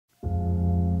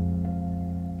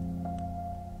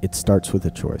It starts with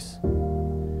a choice.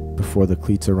 Before the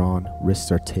cleats are on,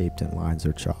 wrists are taped and lines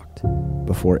are chalked.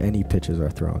 Before any pitches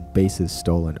are thrown, bases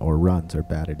stolen, or runs are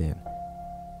batted in.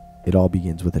 It all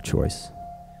begins with a choice.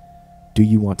 Do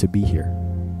you want to be here?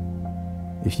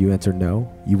 If you answer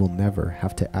no, you will never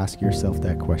have to ask yourself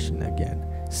that question again.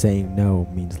 Saying no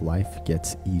means life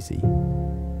gets easy.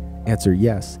 Answer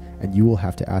yes, and you will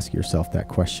have to ask yourself that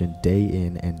question day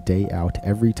in and day out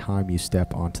every time you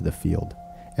step onto the field.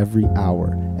 Every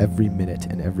hour, every minute,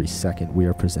 and every second we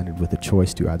are presented with a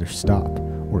choice to either stop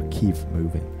or keep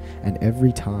moving. And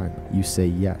every time you say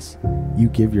yes, you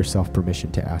give yourself permission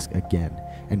to ask again.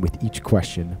 And with each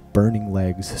question, burning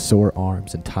legs, sore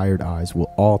arms, and tired eyes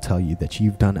will all tell you that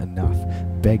you've done enough,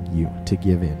 beg you to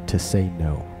give in, to say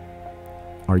no.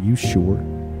 Are you sure?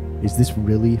 Is this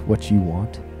really what you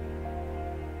want?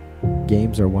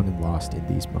 Games are won and lost in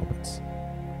these moments.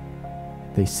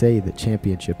 They say that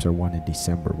championships are won in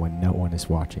December when no one is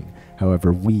watching.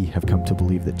 However, we have come to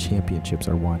believe that championships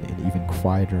are won in even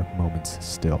quieter moments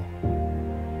still.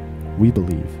 We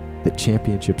believe that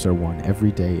championships are won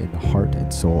every day in the heart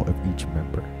and soul of each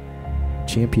member.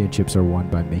 Championships are won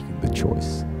by making the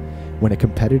choice. When a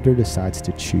competitor decides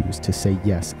to choose to say,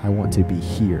 yes, I want to be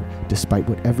here, despite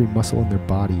what every muscle in their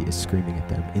body is screaming at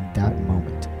them, in that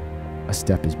moment, a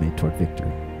step is made toward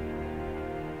victory.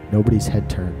 Nobody's head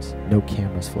turns, no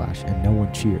cameras flash, and no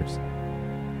one cheers.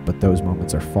 But those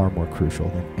moments are far more crucial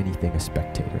than anything a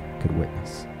spectator could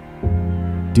witness.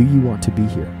 Do you want to be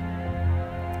here?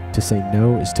 To say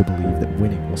no is to believe that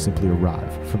winning will simply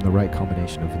arrive from the right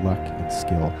combination of luck and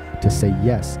skill. To say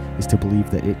yes is to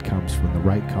believe that it comes from the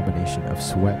right combination of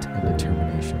sweat and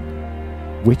determination.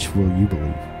 Which will you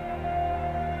believe?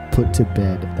 Put to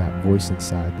bed that voice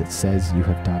inside that says you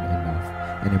have done enough,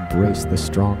 and embrace the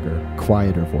stronger,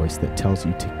 quieter voice that tells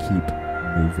you to keep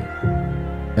moving.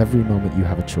 Every moment you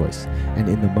have a choice, and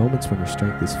in the moments when your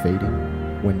strength is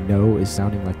fading, when no is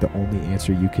sounding like the only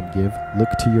answer you can give, look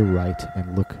to your right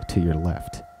and look to your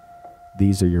left.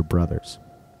 These are your brothers.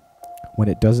 When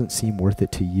it doesn't seem worth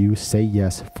it to you, say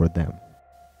yes for them.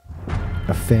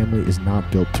 A family is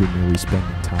not built through merely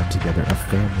spending time together. A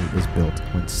family is built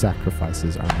when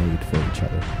sacrifices are made for each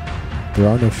other. There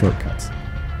are no shortcuts.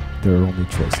 There are only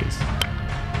choices.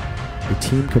 A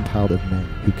team compiled of men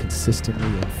who consistently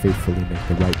and faithfully make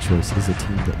the right choice is a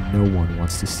team that no one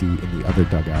wants to see in the other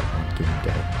dugout on game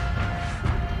day.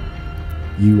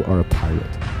 You are a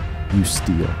pirate. You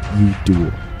steal. You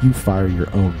duel. You fire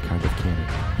your own kind of cannon.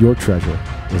 Your treasure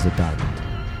is a diamond.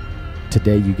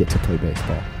 Today you get to play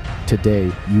baseball.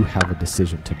 Today you have a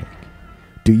decision to make.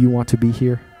 Do you want to be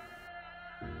here?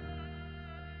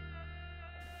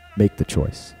 Make the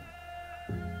choice.